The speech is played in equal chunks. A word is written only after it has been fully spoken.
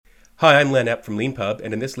Hi, I'm Len Epp from LeanPub,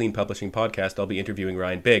 and in this Lean Publishing podcast, I'll be interviewing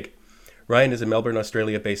Ryan Big. Ryan is a Melbourne,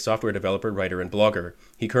 Australia-based software developer, writer, and blogger.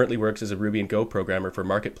 He currently works as a Ruby and Go programmer for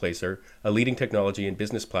Marketplacer, a leading technology and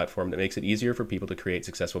business platform that makes it easier for people to create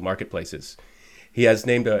successful marketplaces. He was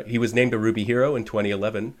named a Ruby Hero in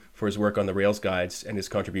 2011 for his work on the Rails guides and his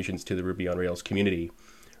contributions to the Ruby on Rails community.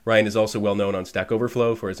 Ryan is also well known on Stack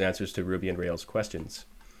Overflow for his answers to Ruby and Rails questions.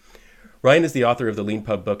 Ryan is the author of the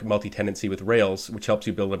LeanPub book Multi-Tenancy with Rails, which helps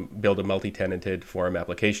you build a multi-tenanted forum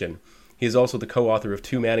application. He is also the co-author of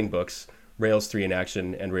two Manning books, Rails 3 in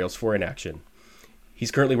Action and Rails 4 in Action.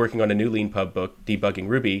 He's currently working on a new LeanPub book, Debugging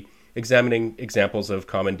Ruby, examining examples of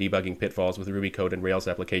common debugging pitfalls with Ruby code and Rails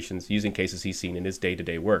applications using cases he's seen in his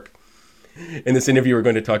day-to-day work. In this interview, we're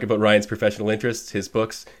going to talk about Ryan's professional interests, his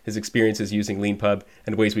books, his experiences using LeanPub,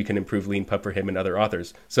 and ways we can improve LeanPub for him and other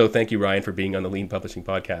authors. So thank you, Ryan, for being on the Lean Publishing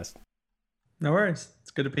podcast. No worries.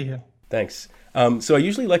 It's good to be here. Thanks. So I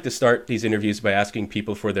usually like to start these interviews by asking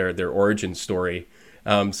people for their origin story.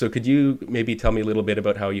 So could you maybe tell me a little bit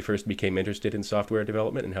about how you first became interested in software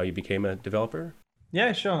development and how you became a developer?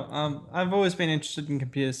 Yeah, sure. I've always been interested in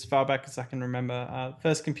computers as far back as I can remember.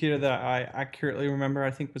 First computer that I accurately remember,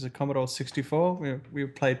 I think, was a Commodore 64. We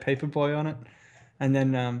played Paperboy on it. And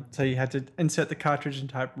then, so you had to insert the cartridge and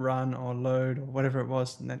type run or load or whatever it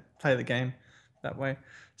was, and then play the game that way.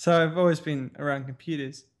 So I've always been around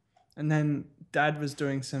computers. And then Dad was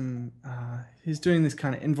doing he's doing this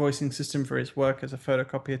kind of invoicing system for his work as a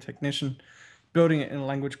photocopier technician, building it in a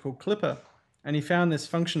language called Clipper. And he found this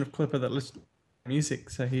function of Clipper that lists music.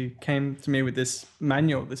 So he came to me with this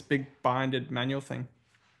manual, this big binded manual thing,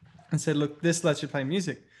 and said, look, this lets you play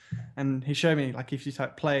music. And he showed me, like, if you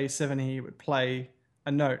type play 70, it would play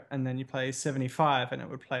a note, and then you play 75 and it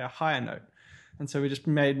would play a higher note. And so we just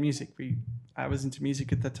made music. I was into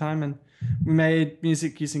music at the time, and we made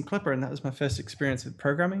music using Clipper, and that was my first experience with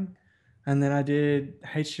programming. And then I did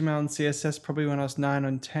HTML and CSS probably when I was 9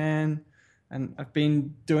 and 10, and I've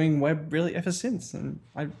been doing web really ever since. And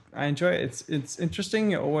I enjoy it. It's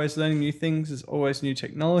interesting. You're always learning new things. There's always new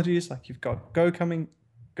technologies. Like, you've got Go coming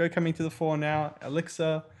to the fore now.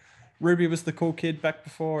 Elixir, Ruby was the cool kid back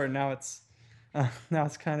before, and now it's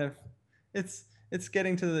kind of it's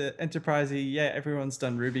getting to the enterprisey. Yeah, everyone's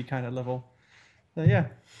done Ruby kind of level. So yeah,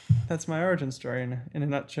 that's my origin story in a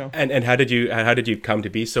nutshell. And how did you come to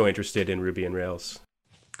be so interested in Ruby and Rails?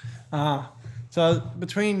 So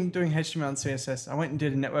between doing HTML and CSS, I went and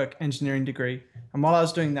did a network engineering degree. And while I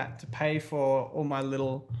was doing that, to pay for all my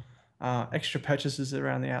little extra purchases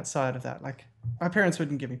around the outside of that, like, my parents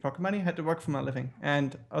wouldn't give me pocket money. I had to work for my living.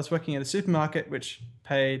 And I was working at a supermarket, which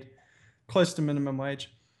paid close to minimum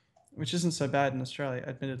wage, which isn't so bad in Australia,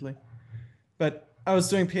 admittedly. But I was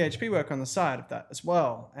doing PHP work on the side of that as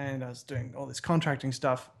well. And I was doing all this contracting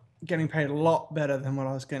stuff, getting paid a lot better than what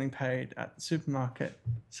I was getting paid at the supermarket.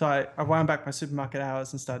 So I wound back my supermarket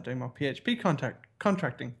hours and started doing more PHP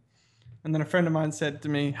contracting. And then a friend of mine said to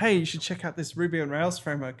me, hey, you should check out this Ruby on Rails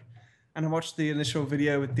framework. And I watched the initial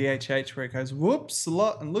video with DHH where it goes, whoops, a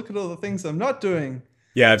lot, and look at all the things I'm not doing.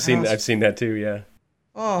 Yeah, I've seen that too, yeah.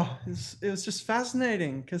 Oh, it was just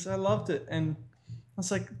fascinating because I loved it. And I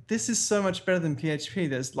was like, this is so much better than PHP.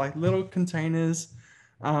 There's like little containers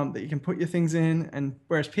that you can put your things in. And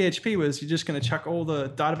whereas PHP was, you're just going to chuck all the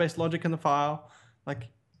database logic in the file, like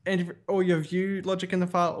all your view logic in the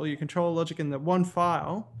file, all your control logic in the one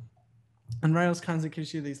file. And Rails kind of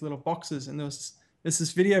gives you these little boxes. And there's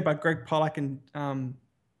this video by Greg Pollack and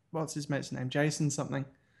what's his mate's name? Jason something.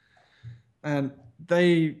 And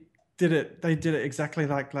they did it exactly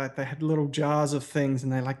like they had little jars of things,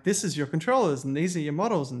 and they're like, this is your controllers, and these are your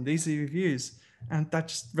models, and these are your views. And that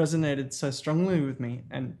just resonated so strongly with me.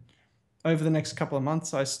 And over the next couple of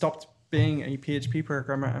months, I stopped being a PHP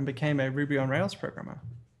programmer and became a Ruby on Rails programmer.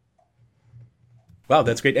 Wow,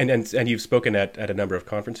 that's great. And you've spoken at a number of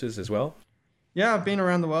conferences as well? Yeah, I've been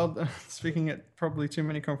around the world, speaking at probably too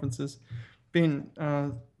many conferences.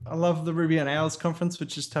 I love the Ruby on Rails conference,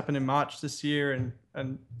 which just happened in March this year,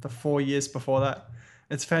 and the 4 years before that.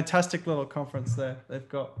 It's a fantastic little conference there they've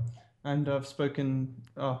got. And I've spoken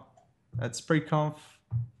at SpreeConf,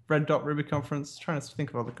 Red Dot Ruby Conference, trying to think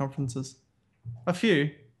of other conferences. A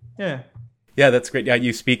few, yeah. Yeah, that's great. Yeah,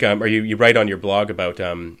 you speak, or you write on your blog about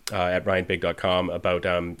at ryanbig.com about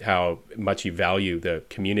how much you value the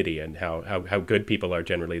community and how good people are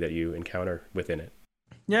generally that you encounter within it.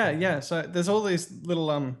 Yeah. So there's all these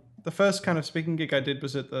little the first kind of speaking gig I did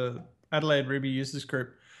was at the Adelaide Ruby Users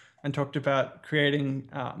Group, and talked about creating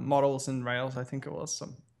models in Rails. I think it was.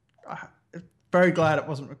 Very glad it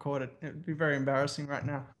wasn't recorded. It would be very embarrassing right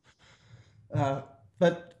now.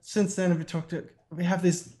 But since then, I've talked at we have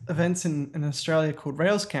these events in Australia called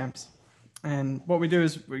Rails camps. And what we do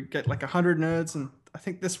is we get like 100 nerds, and I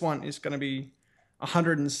think this one is going to be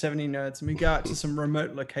 170 nerds. And we go out to some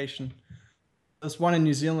remote location. There's one in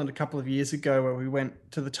New Zealand a couple of years ago where we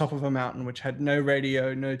went to the top of a mountain which had no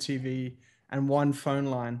radio, no TV, and one phone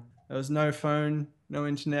line. There was no phone, no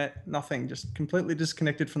internet, nothing, just completely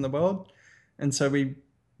disconnected from the world. And so we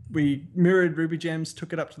mirrored Ruby gems,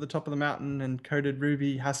 took it up to the top of the mountain, and coded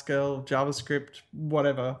Ruby, Haskell, JavaScript,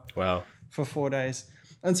 whatever. Wow. For 4 days.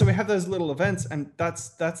 And so we have those little events, and that's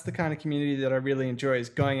the kind of community that I really enjoy, is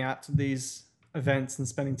going out to these events and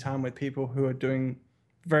spending time with people who are doing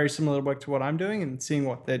very similar work to what I'm doing, and seeing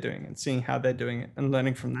what they're doing and seeing how they're doing it and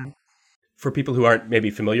learning from them. For people who aren't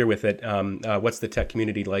maybe familiar with it, what's the tech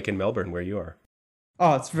community like in Melbourne where you are?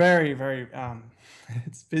 Oh, it's very, very,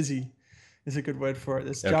 it's busy is a good word for it.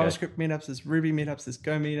 There's JavaScript meetups, there's Ruby meetups, there's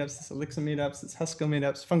Go meetups, there's Elixir meetups, there's Haskell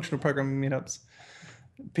meetups, functional programming meetups,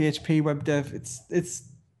 PHP web dev. It's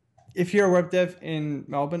if you're a web dev in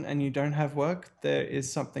Melbourne and you don't have work, there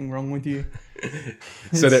is something wrong with you.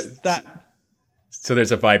 So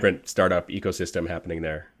there's a vibrant startup ecosystem happening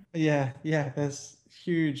there. Yeah. There's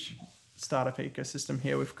huge startup ecosystem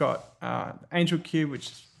here. We've got Angel Cube,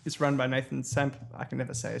 which is run by Nathan Semp. I can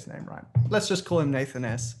never say his name right. Let's just call him Nathan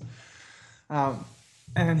S.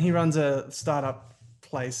 And he runs a startup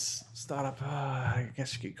place. I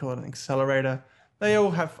guess you could call it an accelerator. They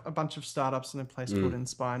all have a bunch of startups in a place called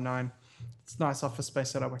Inspire 9. It's a nice office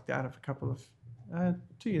space that I worked out of a couple of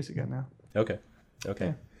 2 years ago now. Okay.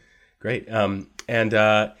 Yeah. Great. I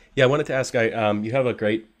wanted to ask, you have a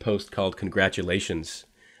great post called Congratulations,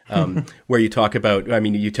 where you talk about,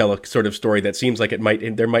 you tell a sort of story that seems like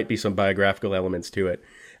there might be some biographical elements to it,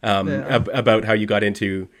 about how you got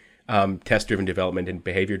into test-driven development and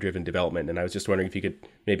behavior-driven development. And I was just wondering if you could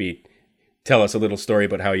maybe tell us a little story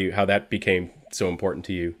about how that became so important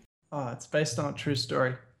to you. Oh, it's based on a true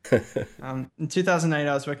story. In 2008,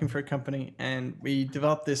 I was working for a company, and we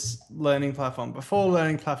developed this learning platform. Before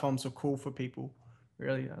learning platforms were cool for people,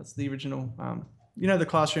 really. That was the original, the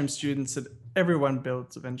classroom students that everyone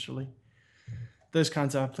builds eventually. Those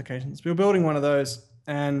kinds of applications. We were building one of those,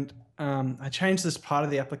 and I changed this part of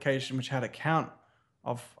the application which had a count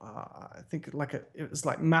of, I think it was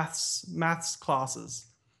like maths classes.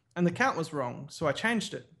 And the count was wrong, so I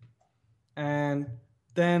changed it. And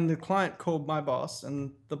then the client called my boss,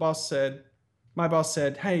 and my boss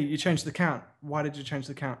said, "Hey, you changed the count. Why did you change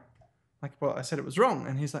the count?" Like, well, I said it was wrong.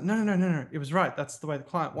 And he's like, no, it was right. That's the way the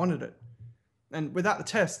client wanted it. And without the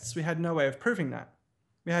tests, we had no way of proving that.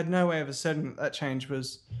 We had no way of asserting that change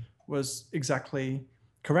was exactly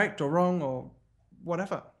correct or wrong or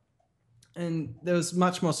whatever. And there was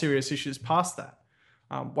much more serious issues past that.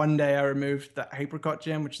 One day I removed the apricot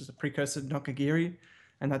gem, which is a precursor to Nokogiri,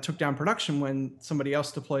 and that took down production when somebody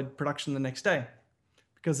else deployed production the next day,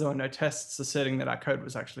 because there were no tests asserting that our code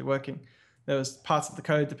was actually working. There was parts of the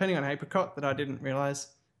code, depending on apricot, that I didn't realize,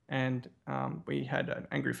 and we had an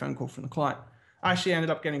angry phone call from the client. I actually ended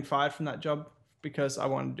up getting fired from that job because I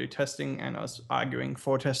wanted to do testing, and I was arguing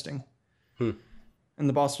for testing. And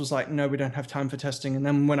the boss was like, "No, we don't have time for testing." And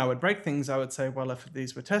then when I would break things, I would say, "Well, if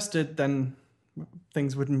these were tested, then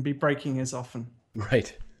things wouldn't be breaking as often."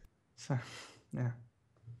 Right. So, yeah.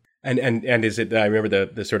 And is it? I remember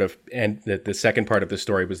the sort of, and the second part of the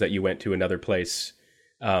story was that you went to another place,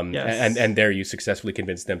 Yes. and there you successfully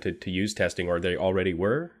convinced them to use testing, or they already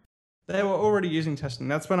were. They were already using testing.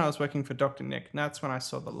 That's when I was working for Dr. Nick, and that's when I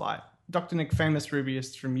saw the light. Dr. Nick, famous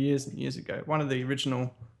Rubyist from years and years ago, one of the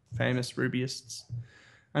original famous Rubyists,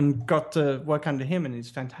 and got to work under him, and he's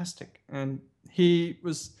fantastic. And he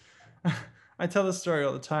was, I tell this story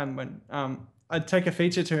all the time when I'd take a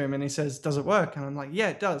feature to him and he says, "Does it work?" And I'm like, "Yeah,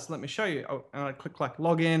 it does. Let me show you." And I'd click like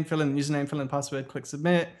login, fill in the username, fill in password, click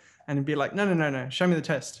submit, and he'd be like, no, show me the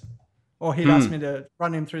test. Or he'd ask me to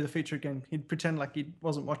run him through the feature again. He'd pretend like he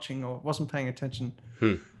wasn't watching or wasn't paying attention.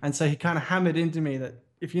 And so he kind of hammered into me that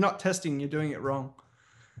if you're not testing, you're doing it wrong.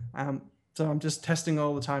 So I'm just testing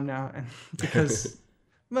all the time now, and because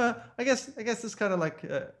well, I guess it's kind of like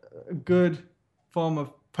a good form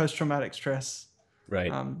of post-traumatic stress.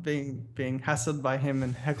 Right. Being hassled by him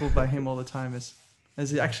and heckled by him all the time has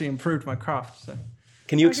actually improved my craft. So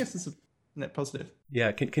I guess it's a net positive.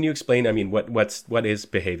 Yeah. Can you explain? I mean, what is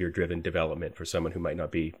behavior-driven development for someone who might not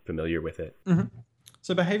be familiar with it? Mm-hmm.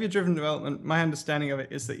 So behavior-driven development, my understanding of it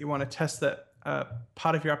is that you want to test that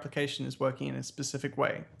part of your application is working in a specific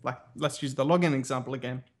way. Like, let's use the login example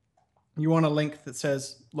again. You want a link that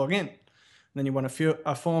says login. And then you want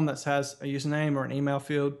a form that has a username or an email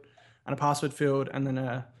field and a password field, and then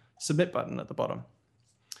a submit button at the bottom.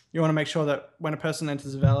 You want to make sure that when a person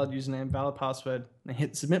enters a valid username, valid password, and they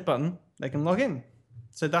hit the submit button, they can log in.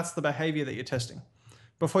 So that's the behavior that you're testing.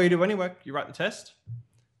 Before you do any work, you write the test,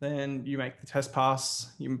 then you make the test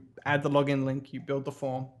pass, you add the login link, you build the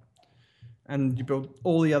form, and you build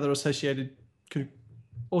all the other associated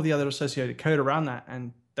code around that,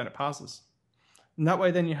 and then it passes. And that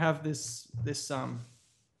way, then you have this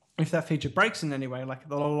if that feature breaks in any way, like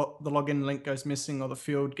the login link goes missing or the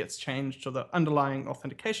field gets changed or the underlying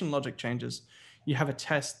authentication logic changes, you have a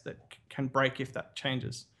test that can break if that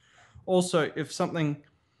changes. Also, if something,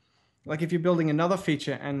 like if you're building another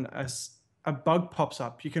feature and a bug pops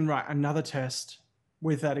up, you can write another test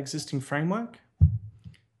with that existing framework.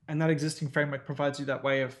 And that existing framework provides you that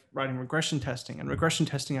way of writing regression testing. And regression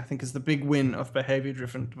testing, I think, is the big win of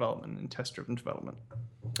behavior-driven development and test-driven development.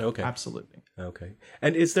 Okay. Absolutely. Okay.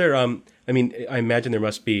 And is there, I imagine there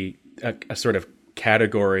must be a sort of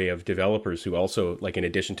category of developers who also, like, in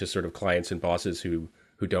addition to sort of clients and bosses who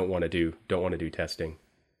don't want to do testing.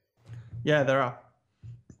 Yeah, there are.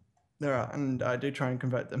 And I do try and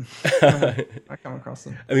convert them when I come across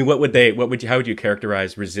them. I mean, how would you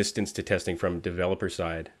characterize resistance to testing from developer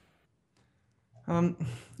side?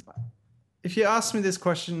 If you asked me this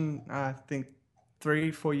question, I think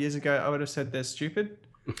 3-4 years ago, I would have said they're stupid.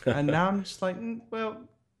 And now I'm just like, well,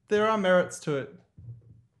 there are merits to it.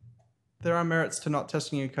 There are merits to not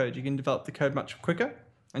testing your code. You can develop the code much quicker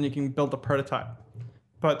and you can build a prototype.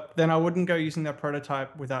 But then I wouldn't go using that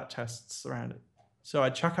prototype without tests around it. So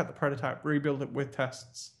I'd chuck out the prototype, rebuild it with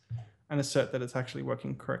tests, and assert that it's actually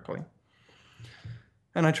working correctly.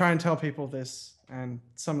 And I try and tell people this, and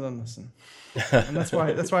some of them listen. And that's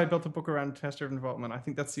why I built a book around test-driven development. I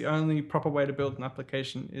think that's the only proper way to build an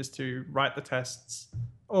application, is to write the tests.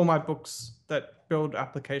 All my books that build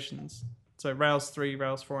applications, so Rails 3,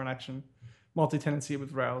 Rails 4 in action, multi-tenancy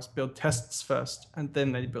with Rails, build tests first, and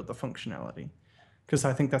then they build the functionality. Because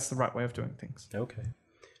I think that's the right way of doing things. Okay.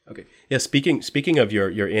 Yeah. Speaking of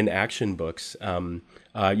your in action books,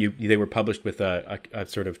 they were published with a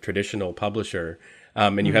sort of traditional publisher,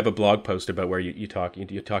 and you have a blog post about where you talk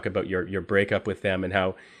about your breakup with them and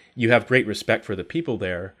how you have great respect for the people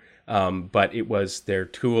there, but it was their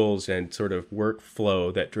tools and sort of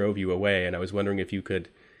workflow that drove you away. And I was wondering if you could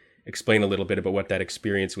explain a little bit about what that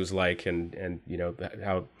experience was like, and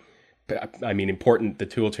how, I mean, important the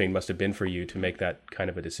tool chain must have been for you to make that kind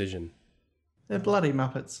of a decision. They're bloody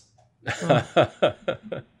Muppets.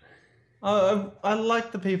 I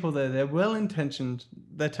like the people there. They're well-intentioned.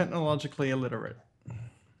 They're technologically illiterate.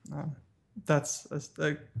 That's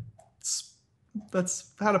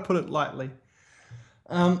how to put it lightly.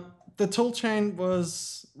 The tool chain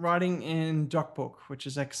was writing in DocBook, which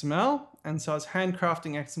is XML. And so I was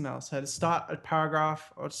handcrafting XML. So to start a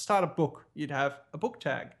paragraph or to start a book, you'd have a book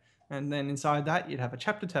tag. And then inside that, you'd have a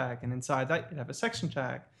chapter tag. And inside that, you'd have a section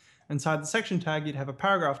tag. Inside the section tag, you'd have a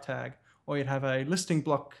paragraph tag, or you'd have a listing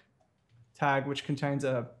block tag, which contains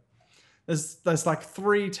there's like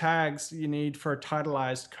 3 tags you need for a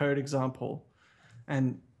titleized code example.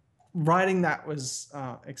 And writing that was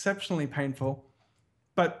exceptionally painful.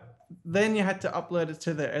 But then you had to upload it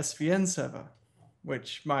to the SVN server,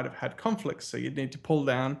 which might have had conflicts. So you'd need to pull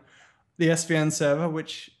down the SVN server,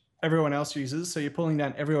 which everyone else uses. So you're pulling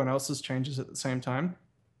down everyone else's changes at the same time.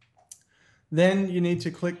 Then you need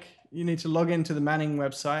to log into the Manning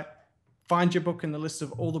website, find your book in the list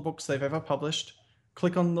of all the books they've ever published,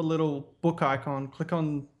 click on the little book icon, click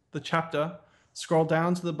on the chapter, scroll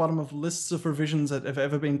down to the bottom of lists of revisions that have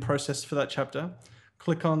ever been processed for that chapter,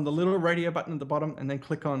 click on the little radio button at the bottom, and then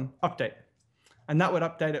click on update. And that would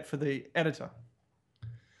update it for the editor.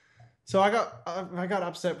 So I got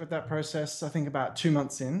upset with that process, I think about 2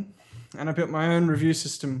 months in, and I built my own review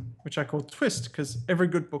system, which I call Twist, because every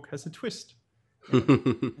good book has a twist.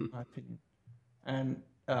 In my opinion. And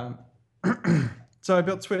so I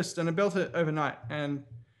built Twist, and I built it overnight. And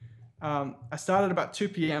I started about 2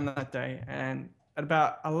 p.m. that day, and at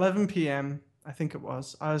about 11 p.m., I think it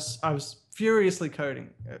was, I was furiously coding.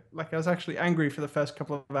 Like, I was actually angry for the first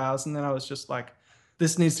couple of hours, and then I was just like,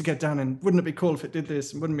 this needs to get done, and wouldn't it be cool if it did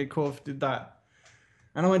this, and wouldn't it be cool if it did that?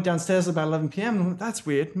 And I went downstairs about 11 p.m. and I went, that's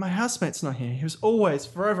weird. My housemate's not here. He was always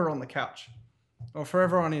forever on the couch or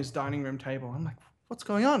forever on his dining room table. I'm like, what's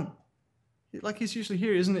going on? Like, he's usually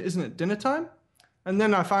here. Isn't it dinner time? And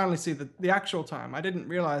then I finally see the actual time. I didn't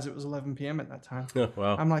realize it was 11 p.m. at that time. Oh,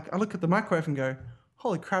 wow. I'm like, I look at the microwave and go,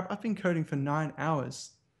 holy crap, I've been coding for 9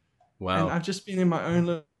 hours. Wow. And I've just been in my own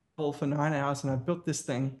little hole for 9 hours, and I've built this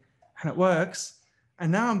thing and it works.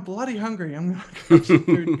 And now I'm bloody hungry. I'm going to go some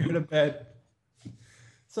food and go to bed.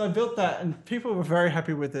 So I built that, and people were very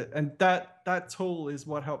happy with it. And that tool is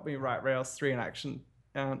what helped me write Rails 3 in action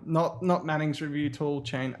not Manning's review tool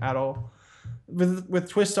chain at all. With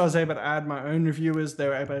Twist, I was able to add my own reviewers. They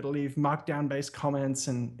were able to leave markdown based comments,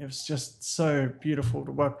 and it was just so beautiful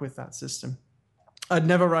to work with that system. I'd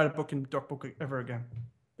never write a book in DocBook ever again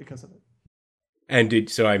because of it. And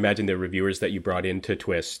so I imagine the reviewers that you brought into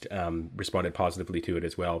Twist responded positively to it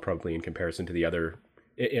as well, probably in comparison to the other.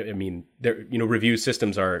 I mean, review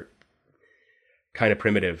systems are kind of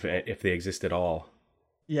primitive if they exist at all.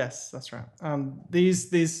 Yes, that's right.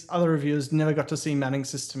 These other reviewers never got to see Manning's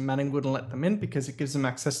system. Manning wouldn't let them in because it gives them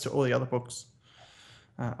access to all the other books.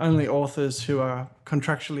 Only authors who are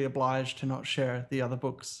contractually obliged to not share the other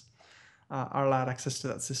books are allowed access to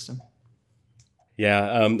that system.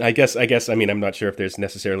 Yeah, I guess. I mean, I'm not sure if there's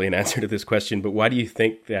necessarily an answer to this question, but why do you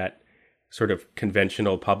think that sort of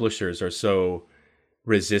conventional publishers are so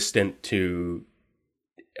resistant to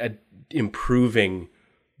improving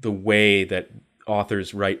the way that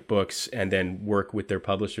authors write books and then work with their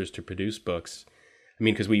publishers to produce books? I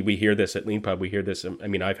mean, because we hear this at LeanPub, we hear this. I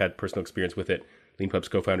mean, I've had personal experience with it. LeanPub's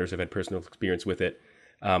co-founders have had personal experience with it.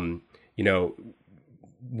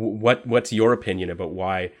 What's your opinion about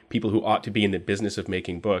why people who ought to be in the business of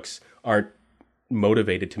making books aren't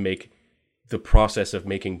motivated to make the process of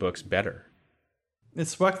making books better?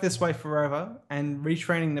 It's worked this way forever, and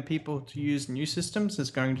retraining the people to use new systems is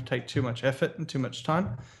going to take too much effort and too much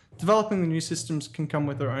time. Developing the new systems can come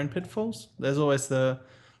with their own pitfalls. There's always the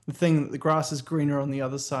thing that the grass is greener on the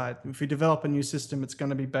other side. If you develop a new system, it's going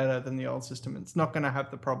to be better than the old system. It's not going to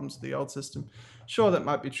have the problems of the old system. Sure, that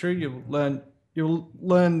might be true. You'll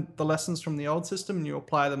learn the lessons from the old system and you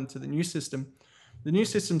apply them to the new system. The new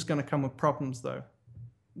system's going to come with problems, though.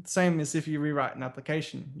 Same as if you rewrite an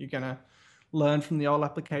application. You're going to learn from the old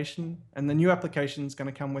application, and the new application is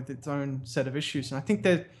going to come with its own set of issues. And I think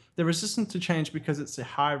they're resistant to change because it's a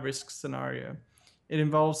high-risk scenario. It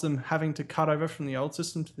involves them having to cut over from the old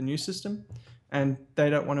system to the new system, and they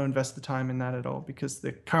don't want to invest the time in that at all because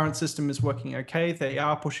the current system is working okay. They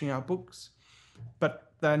are pushing out books,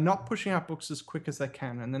 but they're not pushing out books as quick as they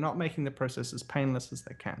can, and they're not making the process as painless as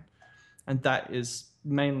they can. And that is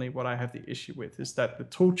mainly what I have the issue with, is that the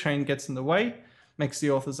tool chain gets in the way, makes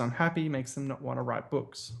the authors unhappy, makes them not want to write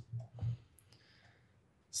books.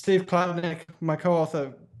 Steve Klavnick, my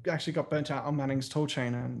co-author, actually got burnt out on Manning's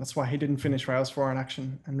toolchain, and that's why he didn't finish Rails 4 in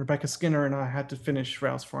action. And Rebecca Skinner and I had to finish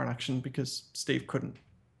Rails 4 in action because Steve couldn't,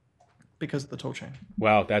 because of the toolchain.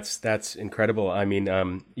 Wow, that's incredible. I mean,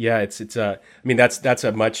 that's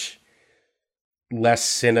a much less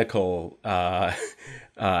cynical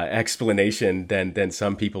explanation than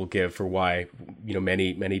some people give for why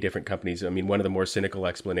many different companies. I mean, one of the more cynical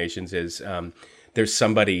explanations is there's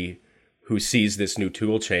somebody who sees this new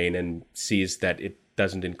tool chain and sees that it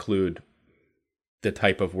doesn't include the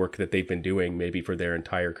type of work that they've been doing maybe for their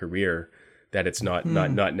entire career, that it's not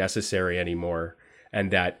necessary anymore,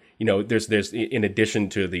 and that there's in addition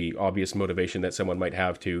to the obvious motivation that someone might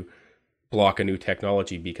have to block a new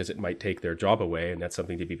technology because it might take their job away, and that's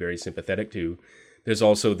something to be very sympathetic to. There's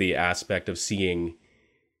also the aspect of seeing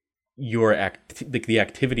your the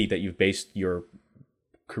activity that you've based your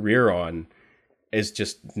career on is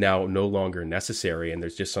just now no longer necessary, and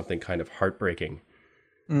there's just something kind of heartbreaking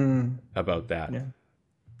about that. Yeah.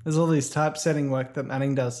 There's all these typesetting work that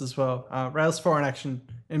Manning does as well. Rails 4 in action,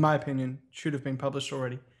 in my opinion, should have been published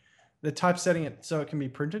already. They're typesetting it so it can be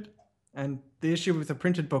printed, and the issue with a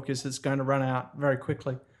printed book is it's going to run out very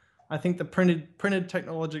quickly. I think the printed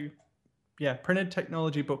technology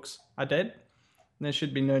books are dead, and there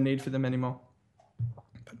should be no need for them anymore.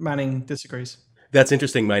 But Manning disagrees. That's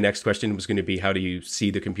interesting. My next question was going to be, how do you see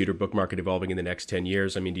the computer book market evolving in the next 10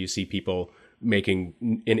 years? I mean, do you see people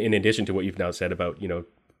making, in addition to what you've now said about,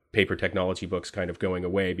 paper technology books kind of going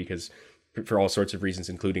away because for all sorts of reasons,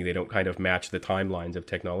 including they don't kind of match the timelines of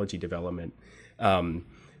technology development.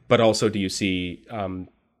 But also, do you see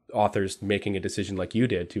authors making a decision like you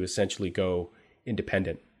did to essentially go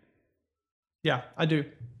independent? Yeah, I do.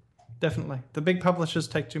 Definitely. The big publishers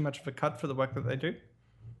take too much of a cut for the work that they do,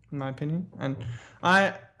 in my opinion. And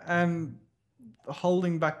I am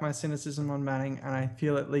holding back my cynicism on Manning, and I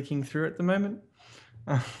feel it leaking through at the moment.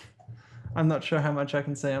 I'm not sure how much I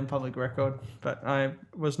can say on public record, but I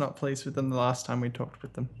was not pleased with them the last time we talked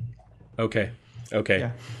with them. Okay.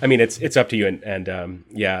 Yeah. I mean, it's up to you, and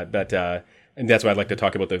that's why I'd like to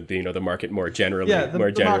talk about the market more generally. Yeah, the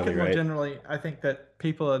market right? more generally. I think that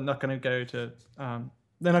people are not going to go to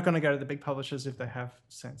they're not going to go to the big publishers if they have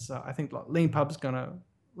sense. So I think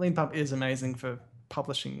LeanPub is amazing for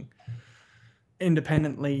publishing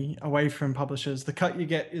independently away from publishers. The cut you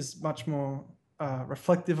get is much more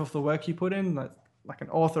reflective of the work you put in. Like like an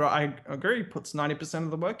author, I agree, puts 90%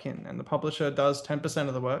 of the work in, and the publisher does 10%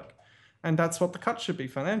 of the work, and that's what the cut should be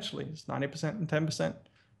financially: is 90% and 10%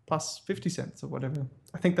 plus 50 cents or whatever.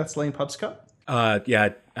 I think that's Leanpub's cut. Yeah.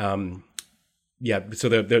 Yeah. So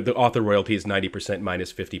the author royalty is 90%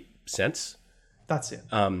 minus 50 cents. That's it.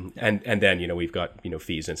 And then, we've got,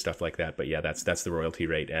 fees and stuff like that. But yeah, that's the royalty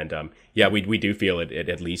rate. And yeah, we do feel it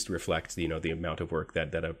at least reflects, the amount of work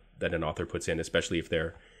that an author puts in, especially if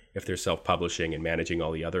they're self-publishing and managing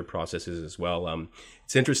all the other processes as well.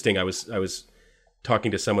 It's interesting. I was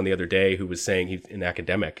talking to someone the other day who was saying he's an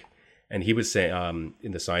academic, and he was saying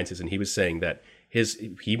in the sciences, and he was saying that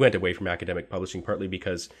he went away from academic publishing partly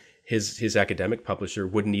because his academic publisher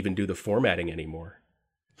wouldn't even do the formatting anymore.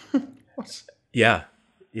 What? Yeah,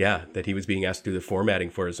 that he was being asked to do the formatting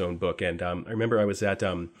for his own book. And I remember I was at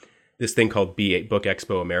this thing called Book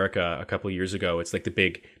Expo America a couple of years ago. It's like the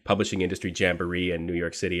big publishing industry jamboree in New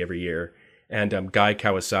York City every year. And Guy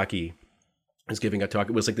Kawasaki was giving a talk.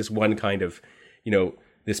 It was like this one kind of,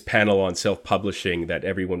 this panel on self-publishing that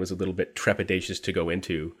everyone was a little bit trepidatious to go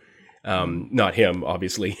into. Not him,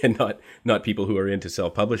 obviously, and not people who are into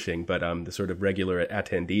self-publishing, but the sort of regular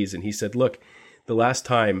attendees. And he said, look, the last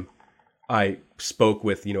time I spoke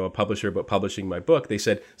with, a publisher about publishing my book, they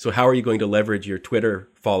said, so how are you going to leverage your Twitter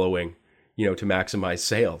following, to maximize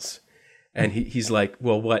sales? And he's like,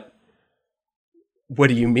 well, what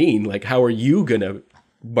do you mean? Like, how are you going to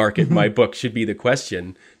market my book should be the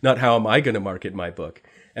question, not how am I going to market my book?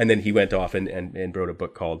 And then he went off and wrote a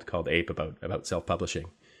book called Ape about self-publishing.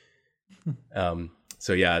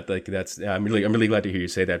 So yeah, like I'm really glad to hear you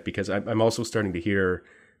say that, because I'm also starting to hear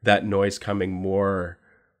that noise coming more,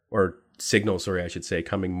 or signals, I should say,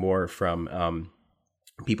 coming more from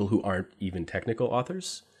people who aren't even technical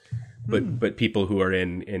authors, but people who are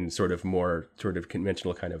in sort of more sort of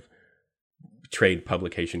conventional kind of trade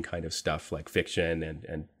publication kind of stuff, like fiction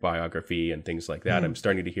and biography and things like that. I'm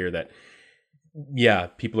starting to hear that, yeah,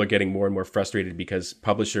 people are getting more and more frustrated because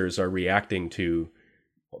publishers are reacting to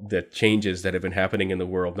the changes that have been happening in the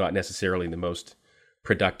world, not necessarily in the most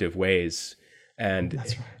productive ways. And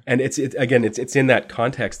That's right. And it's in that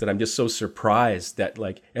context that I'm just so surprised that,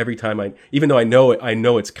 like, every time even though I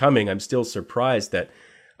know it's coming, I'm still surprised that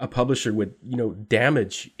a publisher would,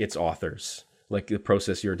 damage its authors, like the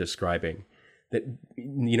process you're describing, that,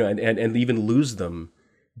 and even lose them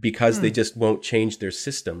because they just won't change their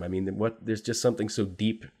system. I mean, there's just something so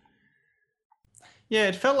deep. Yeah,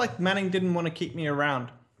 it felt like Manning didn't want to keep me around.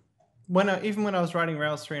 Even when I was writing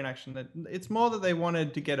Rails 3 in Action, that it's more that they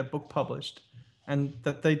wanted to get a book published, and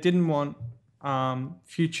that they didn't want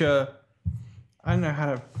future. I don't know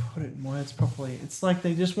how to put it in words properly. It's like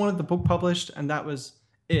they just wanted the book published, and that was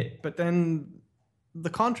it. But then the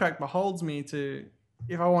contract beholds me to,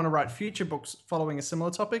 if I want to write future books following a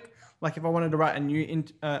similar topic, like if I wanted to write a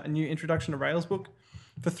new introduction to Rails book,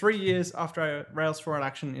 for 3 years after Rails 4 in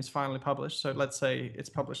Action is finally published, so let's say it's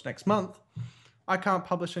published next month, I can't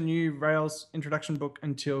publish a new Rails introduction book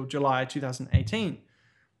until July 2018.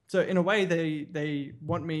 So in a way, they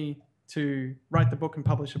want me to write the book and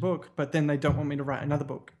publish a book, but then they don't want me to write another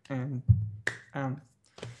book. And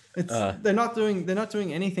they're not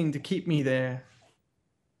doing anything to keep me there.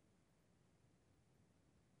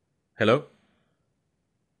 Hello?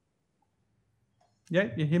 Yeah,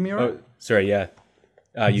 you hear me all right? Oh, sorry, yeah.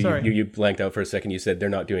 Sorry. You blanked out for a second. You said they're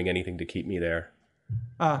not doing anything to keep me there.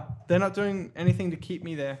 They're not doing anything to keep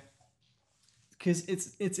me there, because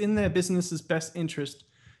it's in their business's best interest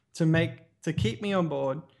to keep me on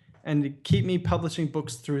board and to keep me publishing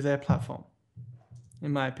books through their platform,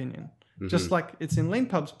 in my opinion. Mm-hmm. Just like it's in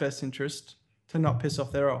Leanpub's best interest to not piss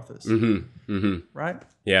off their authors. Mm-hmm. Mm-hmm. Right?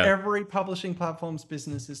 Yeah. Every publishing platform's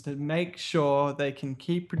business is to make sure they can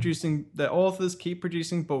keep producing, the authors keep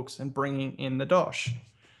producing books and bringing in the dosh.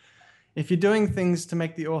 If you're doing things to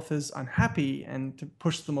make the authors unhappy and to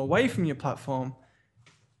push them away from your platform,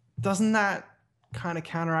 doesn't that kind of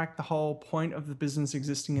counteract the whole point of the business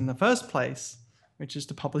existing in the first place, which is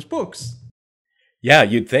to publish books? Yeah,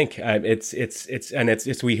 you'd think. It's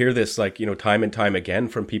we hear this, like, time and time again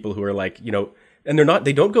from people who are like, and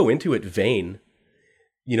they don't go into it vain.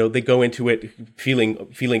 They go into it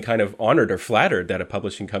feeling kind of honored or flattered that a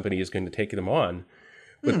publishing company is going to take them on.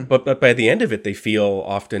 But by the end of it, they feel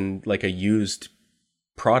often like a used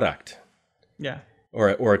product. Yeah.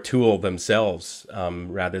 Or a tool themselves,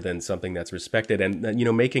 rather than something that's respected. And,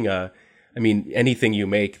 making anything you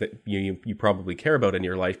make that you probably care about in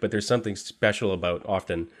your life, but there's something special about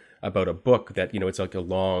a book that, it's like a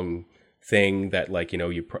long thing that like, you know,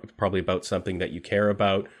 you probably about something that you care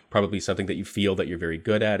about, probably something that you feel that you're very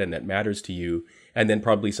good at and that matters to you, and then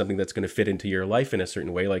probably something that's going to fit into your life in a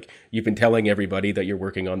certain way. Like you've been telling everybody that you're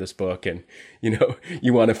working on this book and, you know,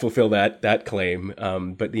 you want to fulfill that claim.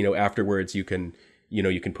 But, you know, afterwards you can, you know,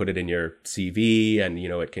 you can put it in your CV and, you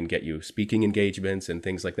know, it can get you speaking engagements and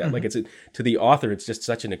things like that. Mm-hmm. Like to the author, it's just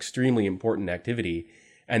such an extremely important activity.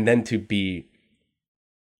 And then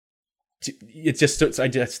I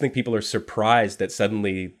just think people are surprised that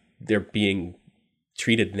suddenly they're being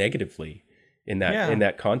treated negatively in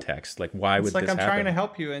that context. Like, why would this happen? It's like I'm trying to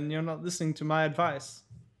help you and you're not listening to my advice.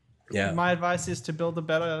 Yeah. My advice is to build a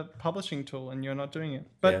better publishing tool and you're not doing it.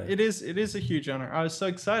 But it is a huge honor. I was so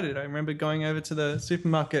excited. I remember going over to the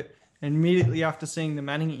supermarket and immediately after seeing the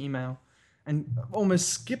Manning email and almost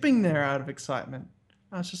skipping there out of excitement.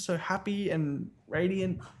 I was just so happy and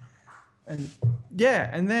radiant. And yeah,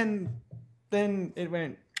 and then it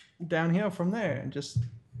went downhill from there and just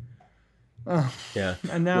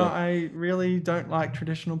and now I really don't like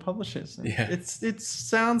traditional publishers. It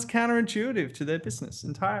sounds counterintuitive to their business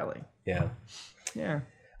entirely.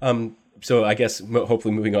 So I guess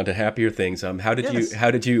hopefully moving on to happier things. How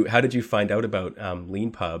did you find out about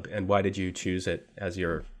LeanPub, and why did you choose it as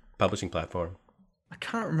your publishing platform? I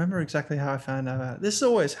can't remember exactly how I found out about it. This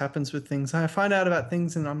always happens with things. I find out about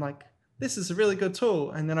things and I'm like, this is a really good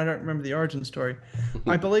tool, and then I don't remember the origin story.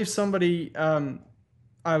 I believe somebody,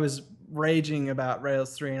 I was raging about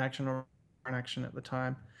Rails 3 in action or in action at the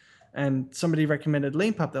time, and somebody recommended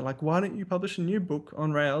LeanPub. They're like, why don't you publish a new book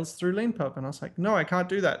on Rails through LeanPub? And I was like, no, I can't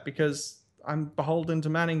do that because I'm beholden to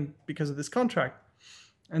Manning because of this contract.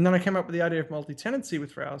 And then I came up with the idea of multi-tenancy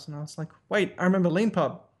with Rails, and I was like, wait, I remember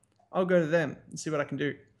LeanPub. I'll go to them and see what I can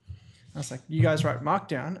do. I was like, you guys write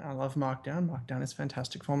Markdown. I love Markdown. Markdown is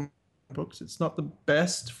fantastic for books. It's not the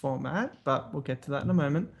best format, but we'll get to that in a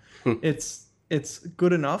moment. It's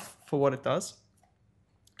good enough for what it does.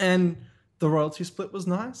 And the royalty split was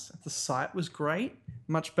nice. The site was great,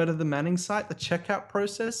 much better than Manning's site. The checkout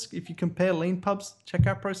process, if you compare LeanPub's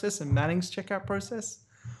checkout process and Manning's checkout process,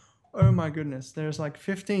 oh my goodness, there's like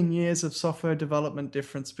 15 years of software development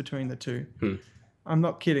difference between the two. I'm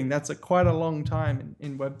not kidding. That's quite a long time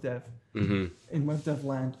in web dev, in web dev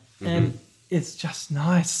land. And it's just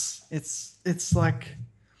nice. It's like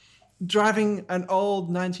driving an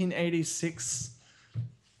old 1986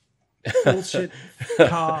 bullshit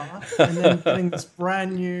car and then getting this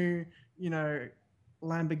brand new, you know,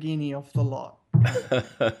 Lamborghini off the lot.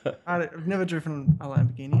 I've never driven a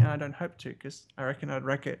Lamborghini, and I don't hope to because I reckon I'd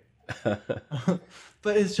wreck it.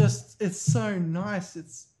 But it's so nice. It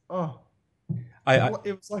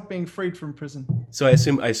was like being freed from prison. So I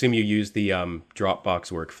assume you use the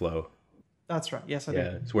Dropbox workflow. That's right. Yes, I do.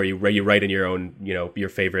 It's where you write in your own, you know, your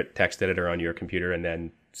favorite text editor on your computer, and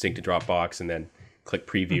then sync to Dropbox, and then click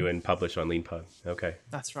preview and publish on LeanPub. Okay.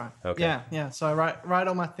 That's right. Okay. Yeah. So I write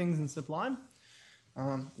all my things in Sublime,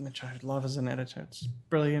 which I love as an editor. It's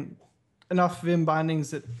brilliant. Enough Vim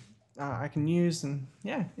bindings that I can use, and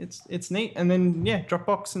it's neat. And then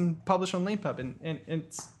Dropbox and publish on LeanPub, and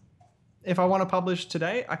it's, if I want to publish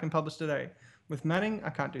today, I can publish today. With Manning, I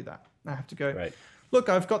can't do that. I have to go. Right. Look,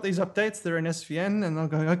 I've got these updates. They're in SVN, and I'll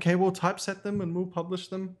go, okay, we'll typeset them and we'll publish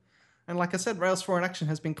them. And like I said, Rails 4 in action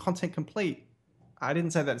has been content complete. I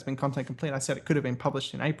didn't say that it's been content complete. I said it could have been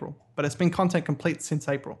published in April, but it's been content complete since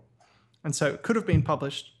April. And so it could have been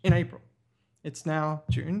published in April. It's now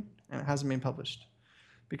June, and it hasn't been published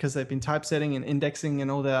because they've been typesetting and indexing and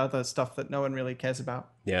all the other stuff that no one really cares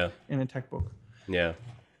about in a tech book. Yeah.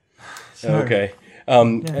 So, okay.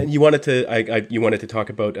 You wanted to talk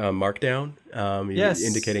about Markdown. Yes.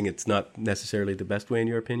 Indicating it's not necessarily the best way, in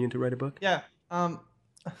your opinion, to write a book. Yeah.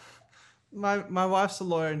 My wife's a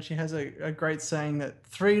lawyer, and she has a great saying that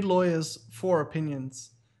 3 lawyers, 4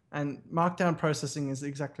 opinions. And Markdown processing is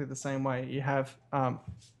exactly the same way. You have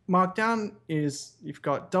Markdown is, you've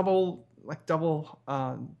got double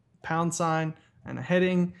pound sign and a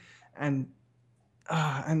heading, and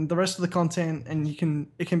the rest of the content, and it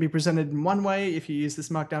can be presented in one way if you use this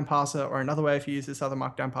Markdown parser, or another way if you use this other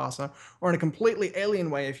Markdown parser, or in a completely alien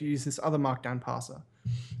way if you use this other Markdown parser.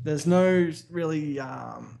 There's no really,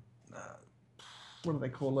 what do they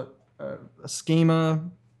call it? A schema,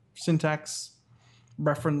 syntax,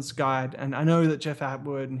 reference guide. And I know that Jeff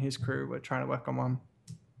Atwood and his crew were trying to work on one.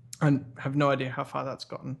 I have no idea how far that's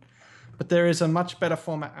gotten. But there is a much better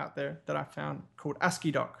format out there that I found called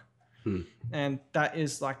AsciiDoc. And that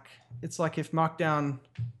is it's like if Markdown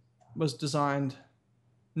was designed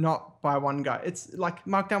not by one guy. It's like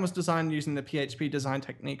Markdown was designed using the PHP design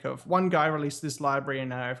technique of one guy released this library and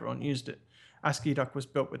now everyone used it. AsciiDoc was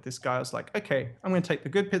built with this guy. I was like, okay, I'm going to take the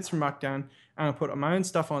good bits from Markdown and I'll put my own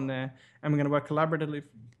stuff on there, and we're going to work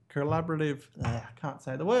I can't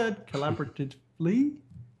say the word, collaboratively,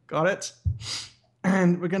 got it.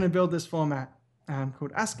 And we're going to build this format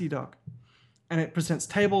called AsciiDoc. And it presents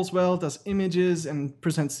tables well, does images, and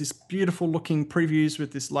presents this beautiful looking previews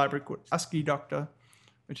with this library called AsciiDoctor,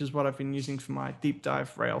 which is what I've been using for my deep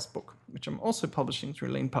dive Rails book, which I'm also publishing through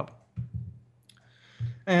LeanPub.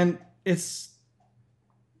 And it's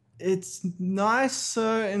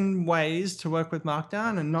nicer in ways to work with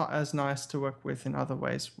Markdown and not as nice to work with in other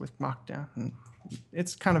ways with Markdown. And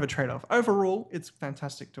it's kind of a trade-off. Overall, it's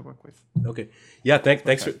fantastic to work with. Okay. Yeah,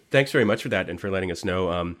 thanks very much for that and for letting us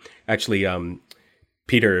know.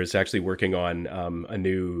 Peter is actually working on a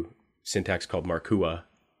new syntax called Markua,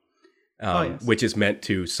 yes. which is meant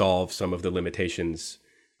to solve some of the limitations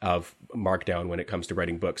of Markdown when it comes to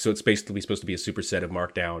writing books. So it's basically supposed to be a superset of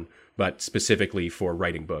Markdown, but specifically for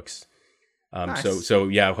writing books. Nice. So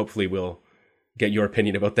yeah, hopefully we'll get your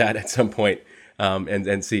opinion about that at some point,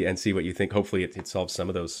 and see what you think. Hopefully it solves some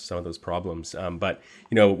of those problems. But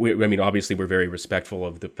obviously we're very respectful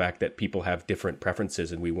of the fact that people have different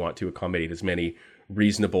preferences, and we want to accommodate as many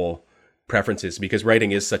reasonable preferences, because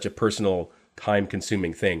writing is such a personal,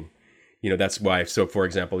 time-consuming thing. That's why. So, for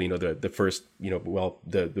example, the first,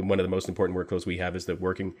 the one of the most important workflows we have is the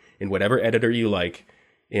working in whatever editor you like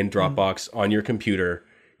in Dropbox on your computer.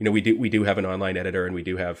 We do have an online editor, and we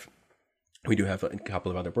do have a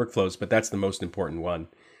couple of other workflows, but that's the most important one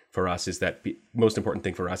for us. Most important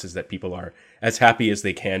thing for us is that people are as happy as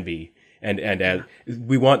they can be. And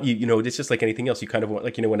we want it's just like anything else. You kind of want,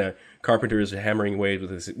 when a carpenter is hammering away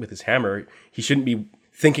with his hammer, he shouldn't be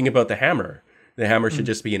thinking about the hammer. The hammer should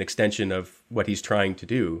just be an extension of what he's trying to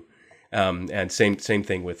do. And same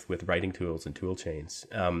thing with writing tools and tool chains.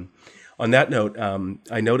 On that note,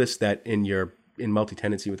 I noticed that in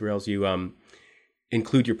multi-tenancy with Rails, you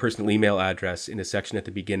include your personal email address in a section at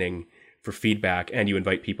the beginning for feedback, and you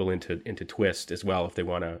invite people into Twist as well if they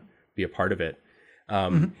want to be a part of it.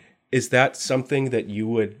 Is that something that you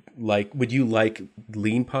would like? Would you like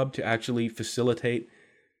LeanPub to actually facilitate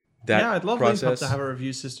that process? Yeah, I'd love LeanPub to have a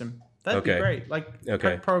review system. That'd be great.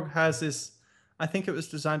 ProgProg has this, I think it was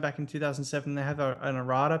designed back in 2007. They have an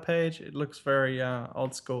errata page. It looks very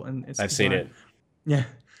old school, and I've seen it. Yeah,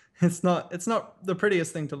 it's not the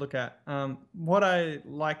prettiest thing to look at. What I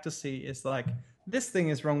like to see is this thing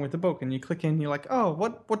is wrong with the book, and you click in, you're like, oh,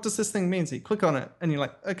 what does this thing mean? So you click on it, and you're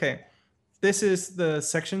like, okay, this is the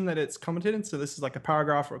section that it's commented in. So this is like a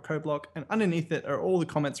paragraph or a code block, and underneath it are all the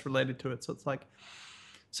comments related to it. So it's like,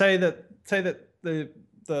 say that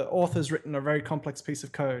the author's written a very complex piece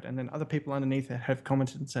of code, and then other people underneath it have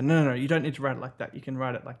commented and said, no, you don't need to write it like that. You can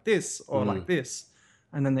write it like this or like this.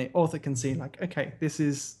 And then the author can see okay, this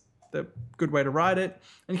is the good way to write it.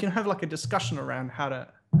 And you can have a discussion around how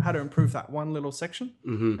to improve that one little section.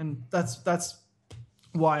 And that's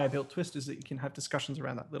why I built Twist, is that you can have discussions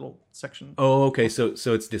around that little section. Oh, okay. So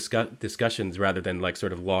it's discussions rather than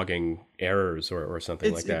sort of logging errors or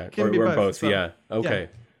something like that. It can be both. Yeah. Okay.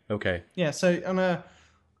 Yeah. Okay. Yeah. So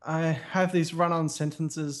I have these run-on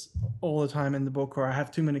sentences all the time in the book, or I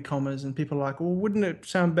have too many commas, and people are like, well, wouldn't it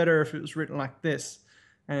sound better if it was written like this?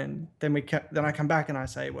 And then I come back and I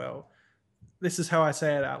say, well, this is how I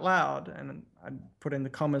say it out loud, and I put in the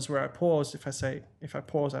commas where I pause. If I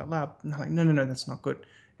pause out loud, and they're like, no, that's not good.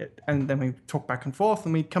 And then we talk back and forth,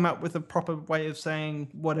 and we come up with a proper way of saying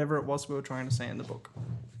whatever it was we were trying to say in the book.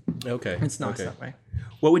 Okay, it's nice that way.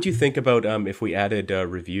 What would you think about if we added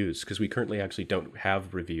reviews? Because we currently actually don't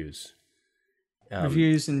have reviews.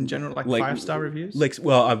 Reviews in general, like 5-star reviews?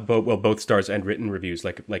 Both stars and written reviews,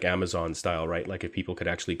 like Amazon style, right? Like if people could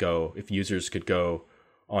actually if users could go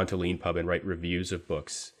onto LeanPub and write reviews of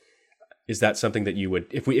books. Is that something that you would,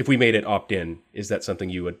 if we made it opt-in, is that something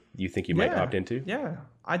you think you might opt into? Yeah,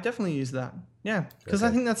 I definitely use that. Yeah, because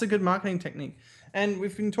I think that's a good marketing technique. And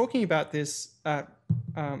we've been talking about this at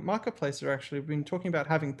Marketplacer, actually. We've been talking about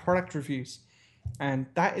having product reviews. And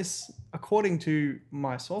that is, according to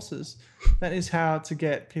my sources, that is how to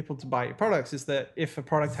get people to buy your products, is that if a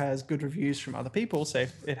product has good reviews from other people, say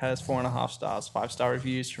if it has 4.5 stars, 5-star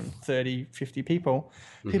reviews from 30, 50 people,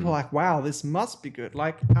 people are like, wow, this must be good.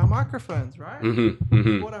 Like our microphones, right?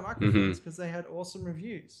 We bought our microphones because they had awesome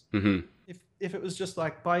reviews. If it was just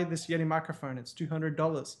like, buy this Yeti microphone, it's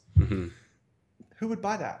 $200, who would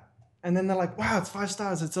buy that? And then they're like, wow, it's 5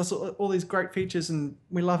 stars. It's also all these great features and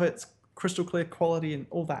we love it. It's crystal clear quality and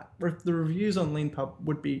all that. The reviews on LeanPub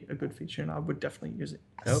would be a good feature, and I would definitely use it.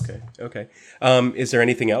 Okay. Is there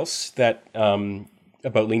anything else that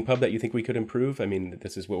about LeanPub that you think we could improve? I mean,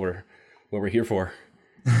 this is what we're here for.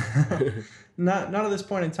 Not at this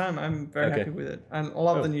point in time. I'm very Okay. happy with it, and I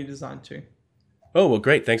love the Oh. new design too. Oh, well,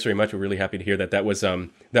 great. Thanks very much. We're really happy to hear that. That was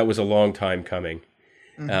a long time coming.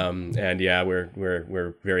 And yeah,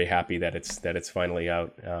 we're very happy that it's finally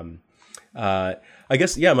out. I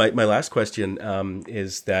guess, yeah, my last question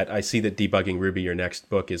is that I see that Debugging Ruby, your next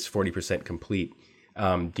book, is 40% complete.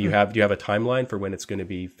 Do you have a timeline for when it's going to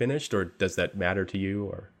be finished, or does that matter to you?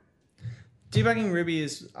 Or Debugging Ruby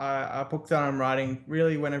is a book that I'm writing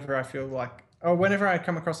really whenever I feel like, or whenever I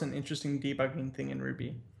come across an interesting debugging thing in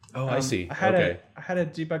Ruby. oh, I see. I had Okay. I had a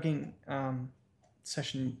debugging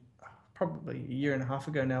session probably a year and a half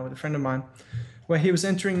ago now with a friend of mine, where he was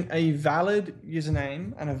entering a valid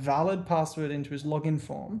username and a valid password into his login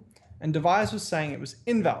form, and Devise was saying it was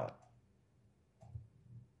invalid.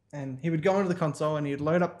 And he would go into the console and he'd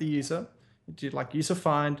load up the user, he'd do like user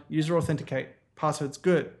find, user authenticate, password's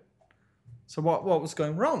good. So what was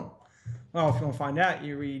going wrong? Well, if you want to find out,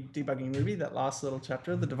 you read Debugging Ruby, that last little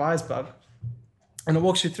chapter, the Devise bug, and it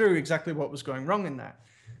walks you through exactly what was going wrong in that,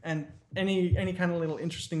 and any kind of little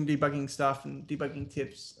interesting debugging stuff and debugging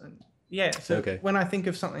tips. And yeah, so Okay. when I think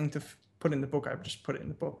of something to put in the book, I just put it in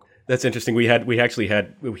the book. That's interesting. We actually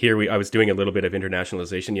had here. I was doing a little bit of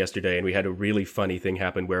internationalization yesterday, and we had a really funny thing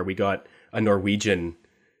happen where we got a Norwegian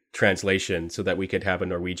translation so that we could have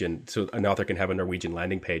so an author can have a Norwegian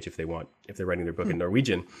landing page if they're writing their book in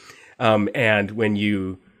Norwegian. And when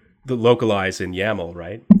you localize in YAML,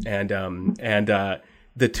 right? And the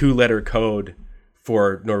 2-letter code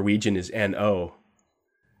for Norwegian is NO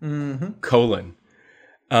colon.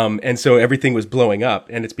 And so everything was blowing up,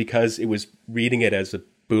 and it's because it was reading it as a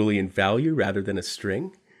Boolean value rather than a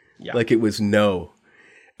string. Yeah. Like it was no.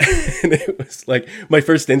 And it was like my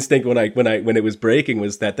first instinct when it was breaking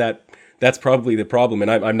was that's probably the problem. And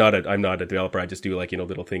I'm not a developer. I just do like,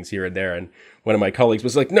 little things here and there. And one of my colleagues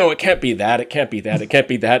was like, no, it can't be that. It can't be that. It can't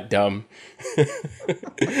be that dumb.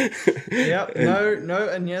 Yep. No,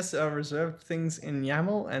 and yes are reserved things in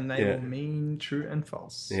YAML, and they Yeah. will mean true and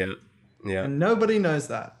false. Yeah. Yeah. And nobody knows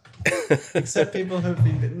that except people who've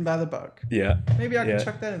been bitten by the bug. Yeah. Maybe I can Yeah.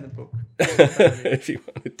 chuck that in the book. If you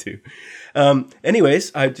wanted to.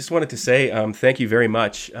 Anyways, I just wanted to say thank you very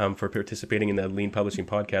much for participating in the Lean Publishing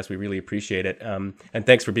podcast. We really appreciate it. And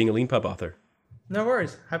thanks for being a Lean Pub author. No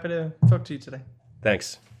worries. Happy to talk to you today.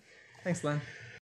 Thanks. Thanks, Len.